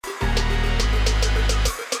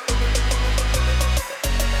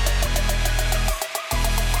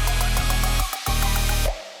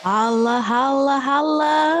Holla, holla,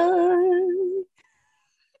 holla.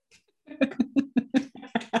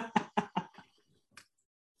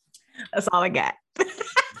 That's all I got.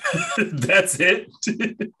 That's it.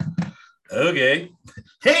 Okay.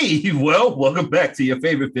 Hey, well, welcome back to your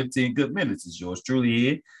favorite 15 good minutes. It's yours truly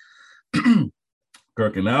here,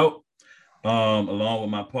 Kirking out. Along with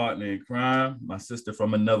my partner in crime, my sister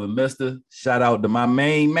from another mister. Shout out to my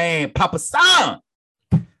main man, Papa San.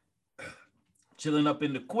 Chilling up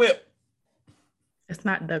in the Quip. It's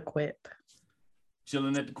not the Quip.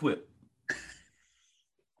 Chilling at the Quip.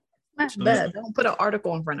 Not the. Don't put an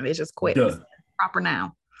article in front of it. It's just Quip. It's proper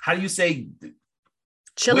noun. How do you say?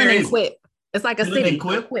 Chilling in Quip. It's like a Chilling city.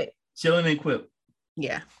 In Quip? Chilling in Quip.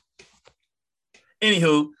 Yeah.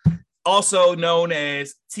 Anywho, also known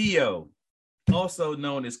as Tio, also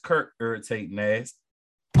known as Kirk Irritating Ass,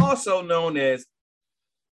 also known as,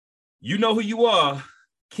 you know who you are,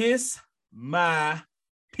 Kiss My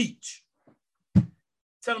Peach.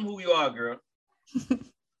 Tell them who you are, girl.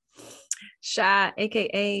 Shy,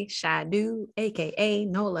 aka Shy Do, aka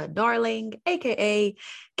Nola Darling, aka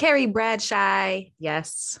Carrie Bradshaw.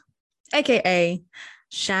 Yes. AKA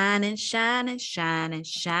shining, shining, shining,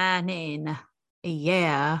 shining.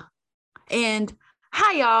 Yeah. And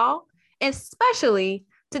hi, y'all. Especially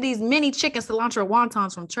to these mini chicken cilantro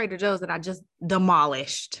wontons from Trader Joe's that I just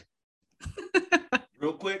demolished.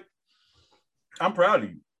 Real quick, I'm proud of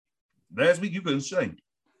you. Last week you couldn't sing.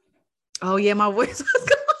 Oh, yeah, my voice was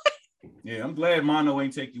going. Yeah, I'm glad Mono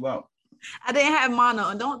ain't take you out. I didn't have mono,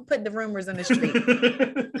 and don't put the rumors in the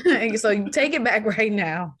street. So you take it back right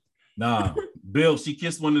now. Nah, Bill, she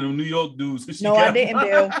kissed one of them New York dudes. No, I didn't,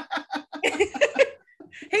 Bill.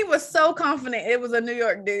 He was so confident it was a New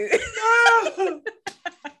York dude.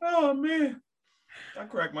 Oh, man. I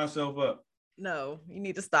cracked myself up. No, you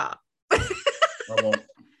need to stop. I won't.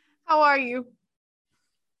 How are you?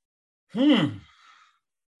 I'm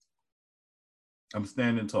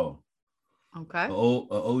standing tall. Okay.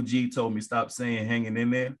 OG told me stop saying hanging in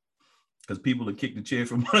there because people will kick the chair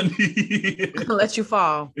from under you. Let you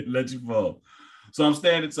fall. Let you fall. So I'm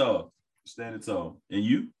standing tall. Standing tall. And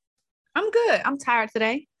you? I'm good. I'm tired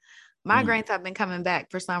today. Migraines have been coming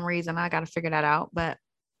back for some reason. I got to figure that out. But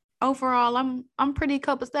overall, I'm pretty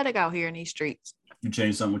copacetic out here in these streets. You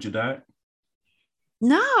changed something with your diet?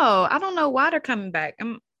 No, I don't know why they're coming back.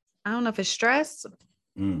 I don't know if it's stress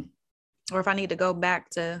or if I need to go back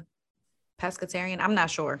to pescatarian. I'm not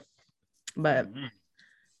sure. But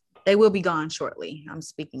they will be gone shortly. I'm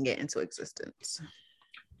speaking it into existence.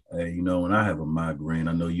 Hey, you know, when I have a migraine,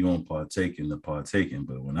 I know you don't partake in the partaking,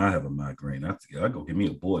 but when I have a migraine, I go get me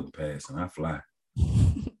a boarding pass and I fly.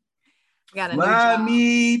 Got a fly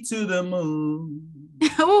me to the moon.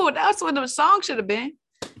 Oh, that's what the song should have been.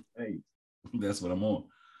 Hey, that's what I'm on.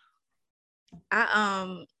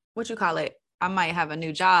 What you call it? I might have a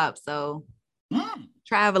new job, so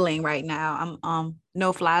traveling right now. I'm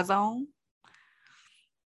no fly zone.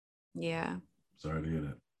 Yeah. Sorry to hear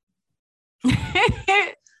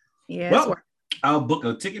that. Yeah. Well, I'll book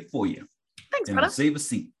a ticket for you. Thanks, and brother. I'll save a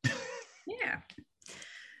seat. Yeah.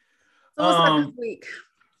 So what's up this week?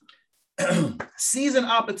 Season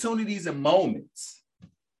opportunities and moments.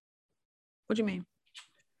 What do you mean?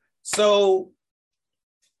 So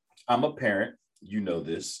I'm a parent. You know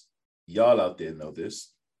this. Y'all out there know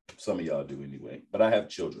this. Some of y'all do anyway. But I have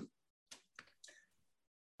children.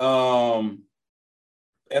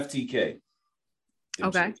 FTK.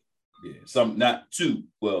 Okay. Yeah, some not two.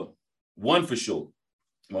 Well, one for sure.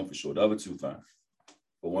 One for sure. The other two fine.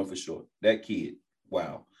 But one for sure. That kid.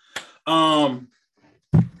 Wow.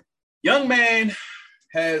 Young man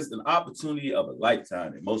has an opportunity of a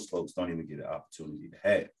lifetime that most folks don't even get an opportunity to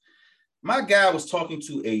have. My guy was talking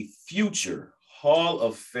to a future Hall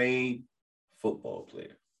of Fame football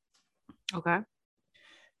player. Okay.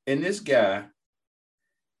 And this guy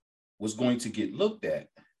was going to get looked at.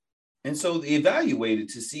 And so they evaluated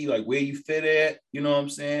to see like where you fit at, you know what I'm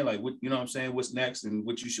saying? Like what, you know what I'm saying? What's next and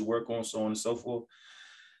what you should work on, so on and so forth.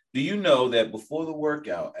 Do you know that before the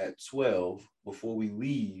workout at 12, before we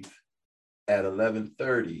leave at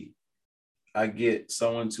 11:30, I get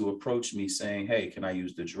someone to approach me saying, hey, can I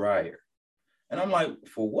use the dryer? And I'm like,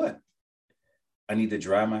 for what? I need to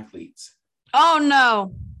dry my cleats. Oh,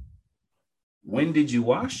 no. When did you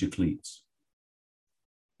wash your cleats?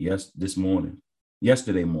 Yes, this morning.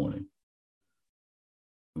 Yesterday morning.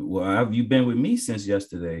 Well, have you been with me since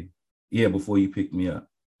yesterday? Yeah, before you picked me up.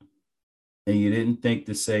 And you didn't think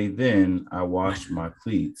to say then I washed my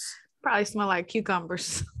cleats. Probably smell like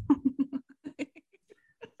cucumbers.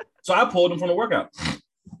 So I pulled him from the workout.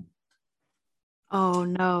 Oh,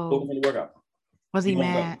 no. Pulled him from the workout. Was he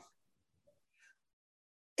mad?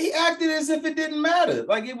 he acted as if it didn't matter.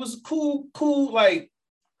 Like it was cool, like,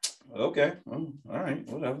 okay, all right,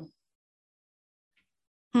 whatever.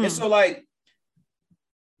 And so, like,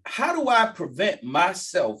 how do I prevent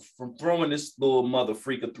myself from throwing this little mother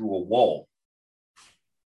freaker through a wall?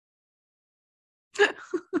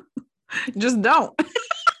 Just don't.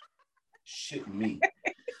 Shit me.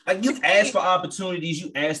 Like, you ask for opportunities,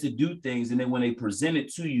 you ask to do things, and then when they present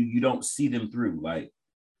it to you, you don't see them through. Like,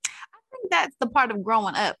 I think that's the part of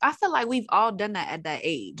growing up. I feel like we've all done that at that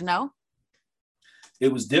age, no?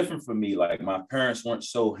 it was different for me. Like, my parents weren't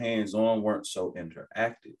so hands-on, weren't so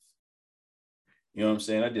interactive. You know what I'm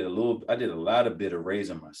saying? I did a lot of bit of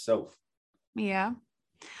raising myself. Yeah.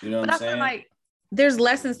 You know what I'm saying? Feel like there's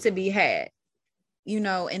lessons to be had,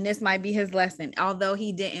 and this might be his lesson. Although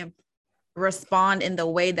he didn't respond in the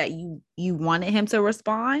way that you wanted him to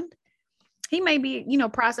respond, he may be,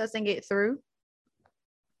 processing it through.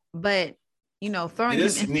 But, throwing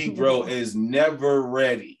this Negro is never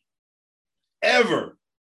ready. Ever.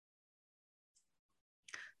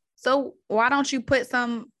 So why don't you put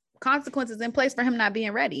some consequences in place for him not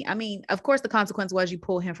being ready? I mean, of course, the consequence was you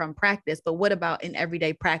pull him from practice, but what about in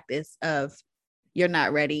everyday practice of you're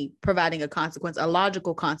not ready, providing a consequence, a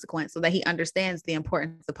logical consequence, so that he understands the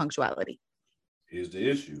importance of punctuality? Here's the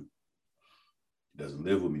issue. He doesn't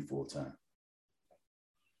live with me full time.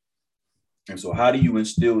 And so how do you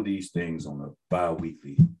instill these things on a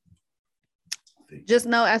bi-weekly thing? Just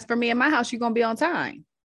know, as for me in my house, you're going to be on time.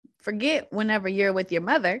 Forget whenever you're with your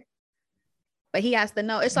mother. But he has to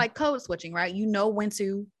know. It's like code switching, right? You know when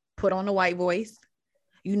to put on a white voice.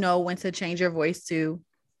 You know when to change your voice to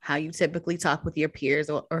how you typically talk with your peers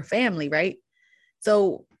or family, right?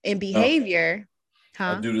 So in behavior,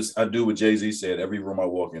 I do what Jay-Z said. Every room I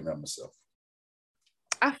walk in, I'm myself.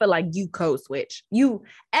 I feel like you code switch.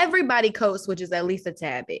 Everybody code switches at least a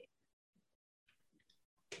tad bit.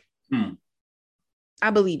 I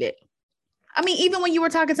believe it. I mean, even when you were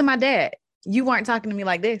talking to my dad, you weren't talking to me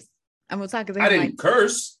like this. I'm talking to him. I didn't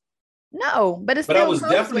curse. No, but it's. But I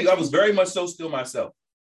was very much so still myself.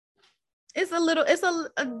 It's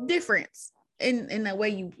a difference in the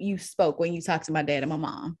way you spoke when you talked to my dad and my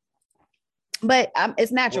mom. But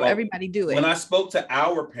it's natural. Well, everybody do it. When I spoke to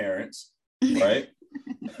our parents, right?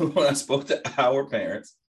 When I spoke to our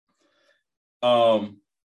parents, I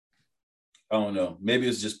don't know. Maybe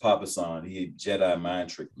it's just Papa San. He Jedi mind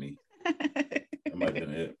tricked me. That might have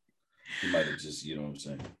been it. He might have just, you know what I'm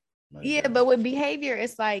saying? Yeah, but with behavior,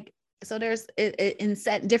 it's like, so there's in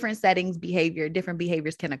different settings, different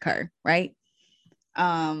behaviors can occur, right?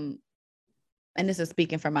 And this is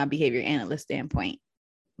speaking from my behavior analyst standpoint.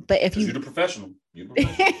 But if you're the professional,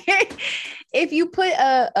 if you put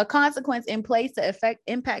a consequence in place to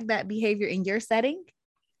impact that behavior in your setting,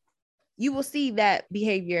 you will see that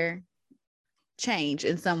behavior change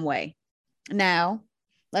in some way. Now,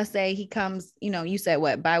 let's say he comes, you said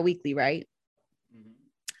what, bi-weekly, right? Mm-hmm.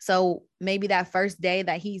 So maybe that first day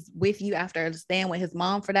that he's with you after staying with his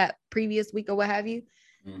mom for that previous week or what have you,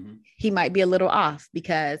 mm-hmm. he might be a little off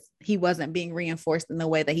because he wasn't being reinforced in the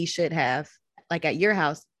way that he should have, like at your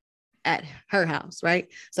house, at her house, right?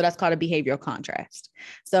 So that's called a behavioral contrast.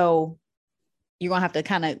 So you're going to have to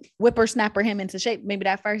kind of whippersnapper him into shape maybe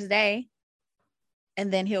that first day,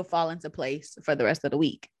 and then he'll fall into place for the rest of the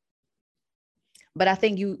week. But I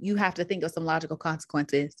think you have to think of some logical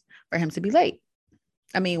consequences for him to be late.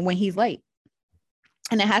 I mean, when he's late.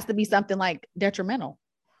 And it has to be something like detrimental.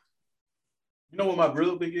 You know what my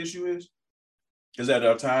real big issue is? Is that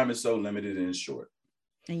our time is so limited and short.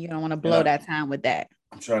 And you don't want to blow that time with that.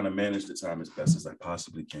 I'm trying to manage the time as best as I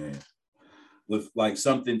possibly can. With like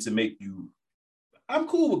something to make I'm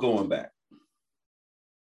cool with going back.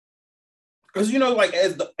 Because, like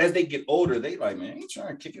as they get older, they like, man, I ain't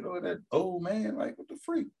trying to kick it over that old man. Like, what the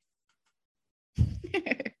freak?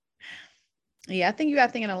 Yeah, I think you got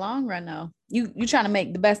to think in the long run, though. You trying to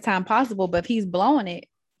make the best time possible, but if he's blowing it,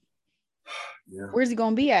 yeah. Where's he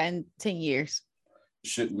going to be at in 10 years?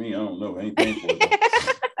 Shit me, I don't know. I ain't paying for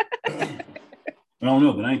it. I don't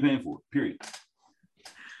know, but I ain't paying for it, period.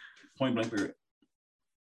 Point blank, period.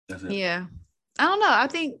 That's it. Yeah. I don't know. I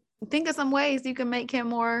think of some ways you can make him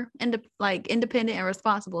more independent and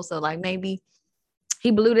responsible. So like maybe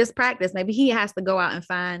he blew this practice. Maybe he has to go out and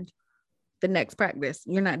find the next practice.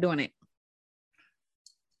 You're not doing it.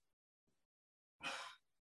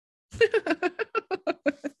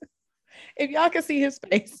 If y'all can see his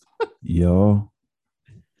face. Y'all,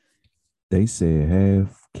 they said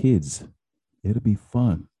have kids. It'll be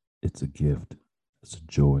fun. It's a gift. It's a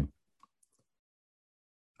joy.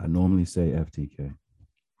 I normally say FTK.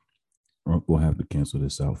 We'll have to cancel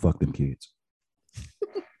this out. Fuck them kids.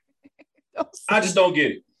 I just don't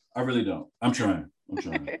get it. I really don't. I'm trying.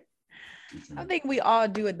 I think we all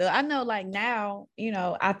do it though. I know like now, you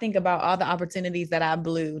know, I think about all the opportunities that I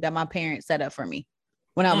blew that my parents set up for me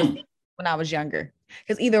when I was younger.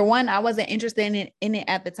 Because either one, I wasn't interested in it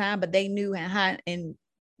at the time, but they knew in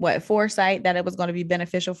foresight that it was going to be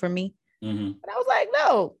beneficial for me. Mm-hmm. But I was like,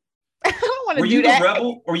 no, I don't want to do that. Were you a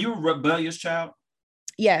rebel? Were you a rebellious child?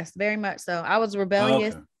 Yes, very much so. I was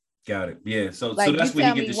rebellious. Okay. Got it. Yeah. So that's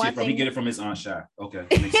where he get the shit from. He get it from his Aunt Shy. Okay.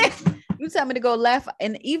 You tell me to go left,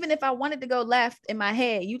 and even if I wanted to go left in my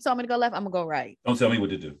head, you told me to go left, I'm gonna go right. Don't tell me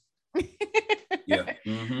what to do. Yeah.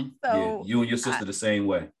 Mm-hmm. So yeah. You and your sister the same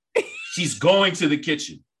way. She's going to the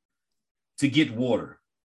kitchen to get water,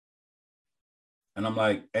 and I'm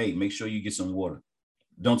like, hey, make sure you get some water.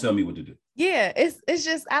 Don't tell me what to do. Yeah, it's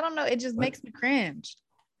just I don't know. It just makes me cringe.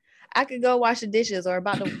 I could go wash the dishes or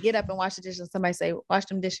about to get up and wash the dishes. And somebody say, wash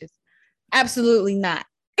them dishes. Absolutely not.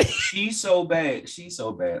 She's so bad.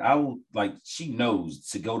 I will she knows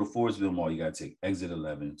to go to Forestville Mall, you got to take exit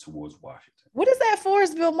 11 towards Washington. What is that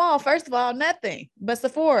Forestville Mall? First of all, nothing but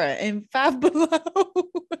Sephora and Five Below.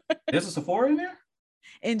 There's a Sephora in there?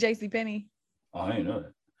 In JCPenney. Oh, I didn't know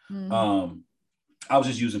that. Mm-hmm. I was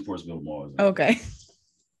just using Forestville Mall. Okay.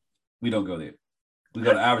 We don't go there. We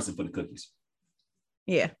go to Iverson for the cookies.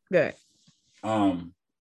 Yeah, good. Why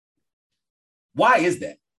is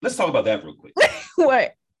that? Let's talk about that real quick.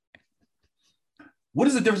 What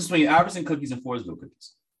is the difference between Iverson cookies and Forestville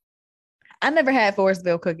cookies? I never had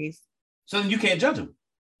Forestville cookies. So then you can't judge them.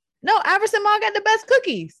 No, Iverson Mall got the best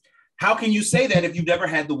cookies. How can you say that if you've never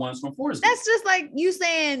had the ones from Forestville? That's just like you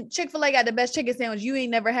saying Chick-fil-A got the best chicken sandwich. You ain't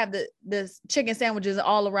never had the chicken sandwiches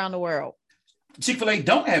all around the world. Chick-fil-A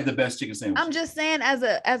don't have the best chicken sandwich. I'm just saying as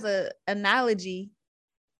a analogy.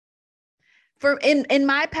 For in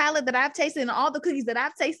my palate that I've tasted and all the cookies that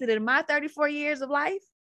I've tasted in my 34 years of life.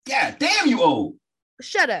 Yeah, damn you old.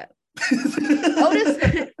 Shut up.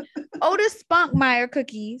 Otis Spunkmeyer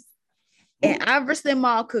cookies and Iverson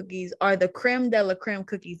Mall cookies are the creme de la creme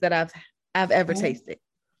cookies that I've ever tasted.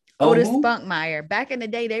 Otis Spunkmeyer. Back in the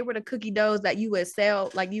day, they were the cookie doughs that you would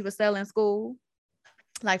sell in school,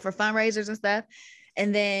 like for fundraisers and stuff.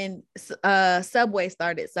 And then Subway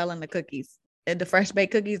started selling the cookies. The fresh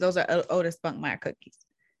baked cookies, those are Otis Spunkmeyer cookies.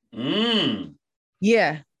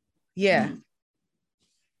 Yeah.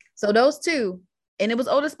 So those two, and it was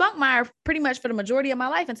Otis Spunkmeyer pretty much for the majority of my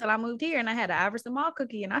life until I moved here and I had an Iverson Mall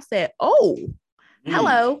cookie and I said, oh,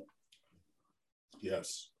 hello.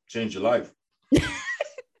 Yes, change your life.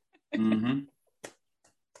 Mm-hmm.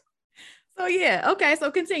 So yeah, okay,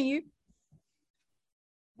 so continue.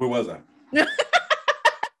 Where was I? I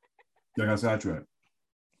got sidetracked.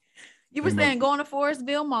 You were saying going to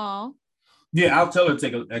Forestville Mall. Yeah, I'll tell her to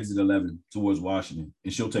take an exit 11 towards Washington,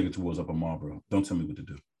 and she'll take it towards Upper Marlboro. Don't tell me what to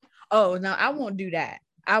do. Oh no, I won't do that.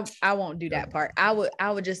 I won't do that part. I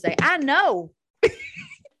would just say, I know.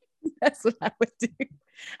 That's what I would do.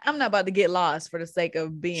 I'm not about to get lost for the sake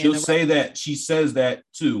of being. She'll say that. She says that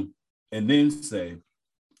too, and then say,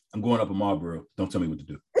 I'm going Upper Marlboro. Don't tell me what to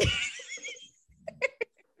do.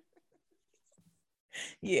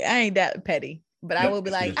 Yeah, I ain't that petty. But I will be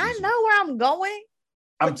like, I know where I'm going.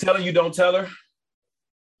 I'm telling you, don't tell her.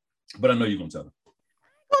 But I know you're going to tell her. I'm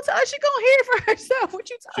going to tell her. She's going to hear it for herself. What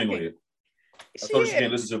you talking about? I told her she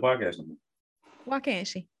can't listen to the podcast anymore. Why can't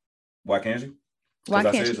she? Why can't she? Why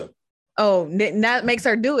can't she? So. Oh, that makes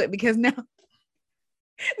her do it because now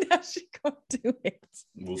she's going to do it.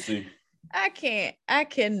 We'll see. I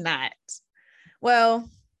cannot. Well,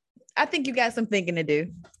 I think you got some thinking to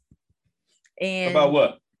do. And about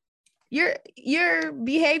what? Your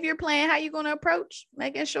behavior plan, how you going to approach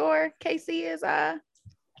making sure Casey is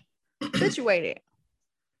situated.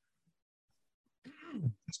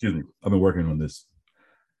 Excuse me. I've been working on this.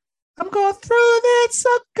 I'm going to throw that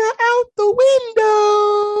sucker out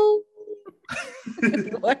the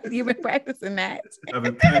window. What? You've been practicing that? I've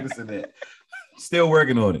been practicing that. Still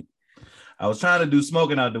working on it. I was trying to do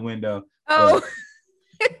smoking out the window. Oh.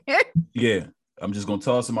 Yeah. I'm just going to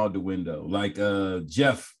toss him out the window. Like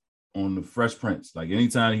Jeff on the Fresh Prince. Like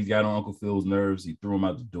anytime he got on Uncle Phil's nerves, he threw him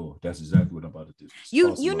out the door. That's exactly what I'm about to do.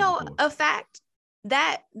 You know a fact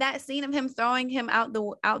that scene of him throwing him out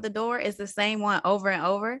the door is the same one over and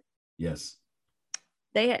over. Yes.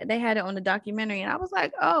 They had it on the documentary, and I was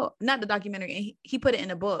like, oh, not the documentary. He put it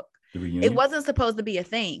in a book. It wasn't supposed to be a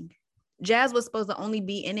thing. Jazz was supposed to only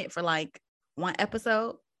be in it for like one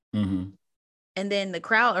episode. Mm-hmm. And then the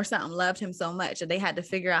crowd or something loved him so much that they had to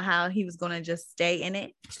figure out how he was going to just stay in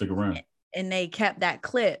it. Stick around. And they kept that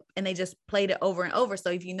clip and they just played it over and over.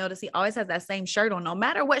 So if you notice, he always has that same shirt on, no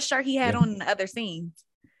matter what shirt he had on in the other scenes.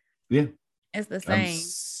 Yeah. It's the same.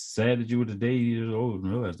 sad that you were today years old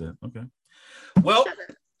and realized that. Okay. Well,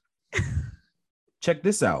 check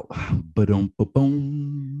this out.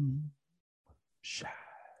 Ba-dum-ba-boom.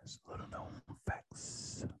 Shy's little known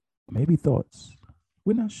facts. Maybe thoughts.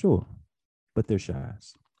 We're not sure, but they're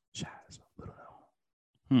Shy's. Shy's little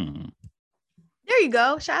known. There you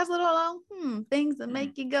go. Shy's little alone. Things that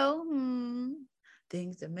make you go.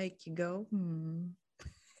 Things that make you go.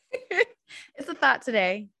 It's a thought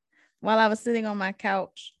today while I was sitting on my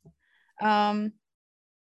couch. Your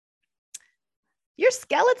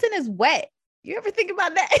skeleton is wet. You ever think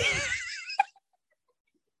about that?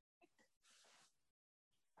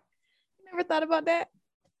 You never thought about that?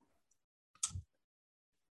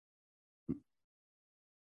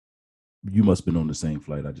 You must have been on the same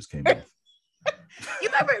flight I just came off. You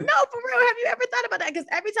ever, no, for real, have you ever thought about that? Because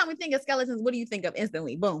every time we think of skeletons, what do you think of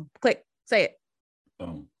instantly? Boom, click, say it.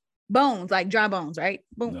 Bone. Bones, like dry bones, right?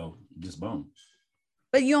 Boom. No, just bones.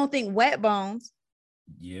 But you don't think wet bones?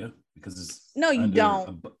 Yeah, because it's no, you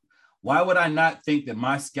don't. Why would I not think that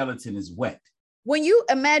my skeleton is wet? When you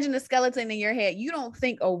imagine a skeleton in your head, you don't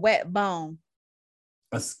think a wet bone.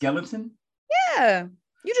 A skeleton? Yeah.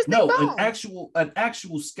 You just think bone. an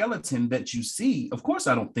actual skeleton that you see. Of course,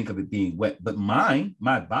 I don't think of it being wet, but my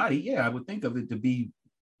body, yeah, I would think of it to be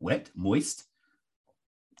wet, moist.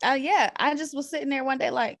 Yeah, I just was sitting there one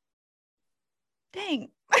day like, dang,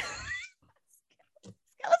 skeleton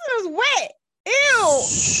is wet. Ew.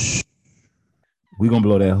 We're gonna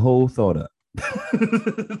blow that whole thought up.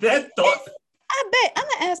 That thought. I bet I'm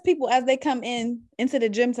gonna ask people as they come into the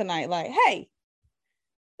gym tonight, like, hey.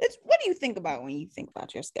 What do you think about when you think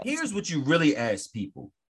about your skeleton? Here's what you really ask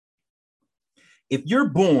people. If you're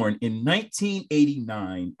born in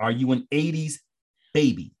 1989, are you an 80s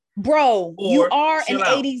baby? Bro, Or, you are an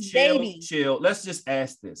 80s baby. Chill. Let's just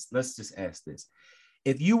ask this.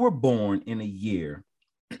 If you were born in a year,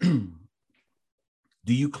 do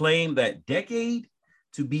you claim that decade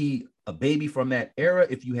to be a baby from that era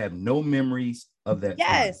if you have no memories of that?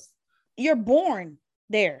 Yes, time? You're born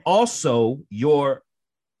there. Also, your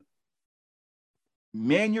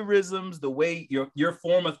mannerisms, the way your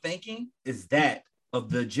form of thinking is that of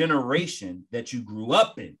the generation that you grew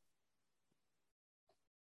up in.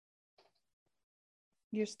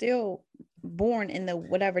 You're still born in the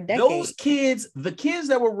whatever decade. Those kids, the kids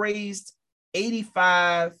that were raised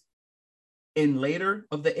 85 and later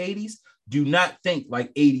of the 80s, do not think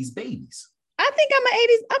like 80s babies. I think I'm an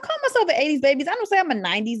 80s. I call myself an 80s baby. I don't say I'm a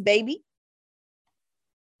 90s baby.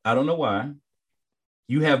 I don't know why.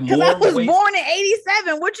 You have more. Because I was born in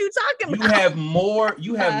 87. What you talking about?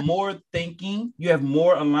 You have more thinking. You have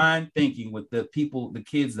more aligned thinking with the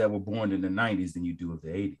kids that were born in the 90s than you do of the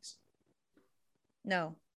 80s.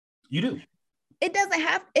 No. You do. It doesn't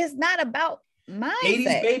have, it's not about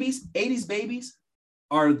mindset. 80s babies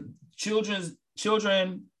are children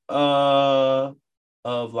of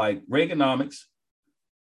like Reaganomics,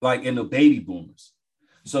 like in the baby boomers.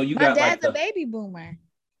 So you got dad's a baby boomer.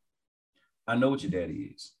 I know what your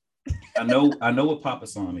daddy is. I know what Papa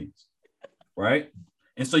San is, right?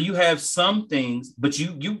 And so you have some things, but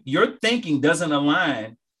your thinking doesn't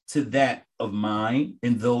align to that of mine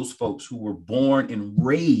and those folks who were born and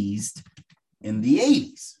raised in the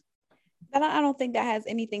 80s. But I don't think that has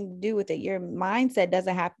anything to do with it. Your mindset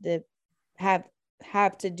doesn't have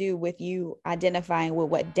to do with you identifying with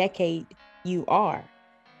what decade you are.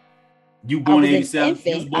 You born in 87.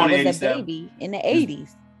 You was born in 87. A baby in the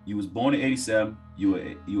 80s. You was born in 87. You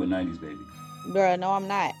a 90s baby. Bro, no, I'm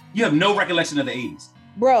not. You have no recollection of the 80s.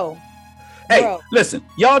 Bro. Hey, listen,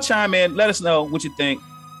 y'all chime in. Let us know what you think.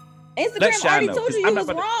 Instagram already told you was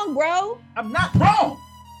wrong, bro. I'm not wrong.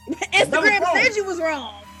 Instagram said you was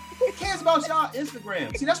wrong. Who cares about y'all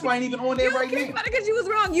Instagram? See, that's why I ain't even on there right now. You don't care about it because you was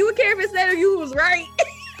wrong. You would care if it said you was right.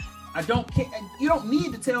 I don't care. You don't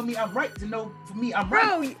need to tell me I'm right to know for me I'm right.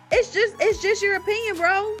 Bro, it's just your opinion,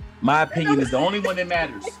 bro. My opinion is the only one that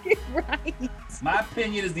matters. Right. My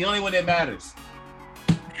opinion is the only one that matters.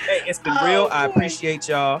 Hey, it's been real. I appreciate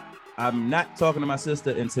y'all. I'm not talking to my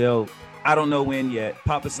sister until I don't know when yet.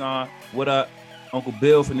 Papa San, what up? Uncle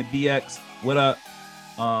Bill from the BX, what up?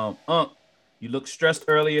 You look stressed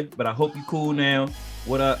earlier, but I hope you cool now.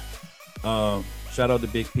 What up? Shout out to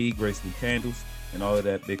Big P, Gracefully Candles, and all of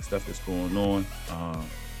that big stuff that's going on.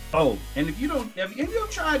 And if you don't, have you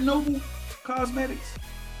tried Noble Cosmetics?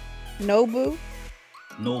 Noble?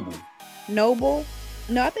 Noble.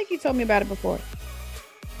 No, I think you told me about it before.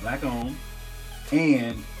 Black owned,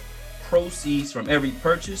 and proceeds from every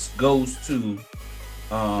purchase goes to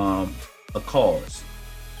a cause.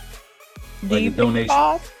 Do you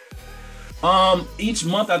donation? Each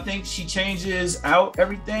month I think she changes out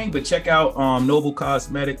everything, but check out Noble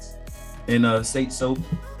Cosmetics and State Soap.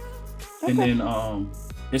 Okay. And then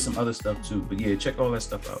there's some other stuff too. But yeah, check all that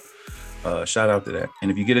stuff out. Shout out to that.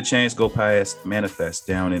 And if you get a chance, go past Manifest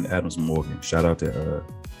down in Adams Morgan. Shout out to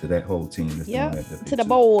that whole team. Yeah, to the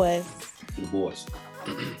boys. To the boys.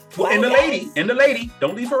 Well, and the lady,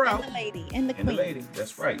 don't leave her out. And the lady, and the queen. And the lady,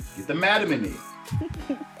 that's right. Get the madam in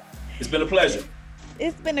there. It's been a pleasure.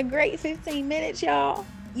 It's been a great 15 minutes, y'all.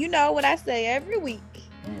 You know what I say every week.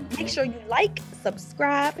 Mm-hmm. Make sure you like,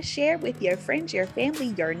 subscribe, share with your friends, your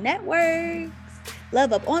family, your networks.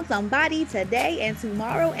 Love up on somebody today and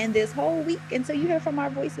tomorrow and this whole week until you hear from our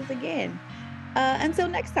voices again. Until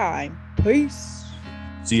next time. Peace.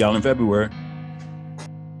 See y'all in February.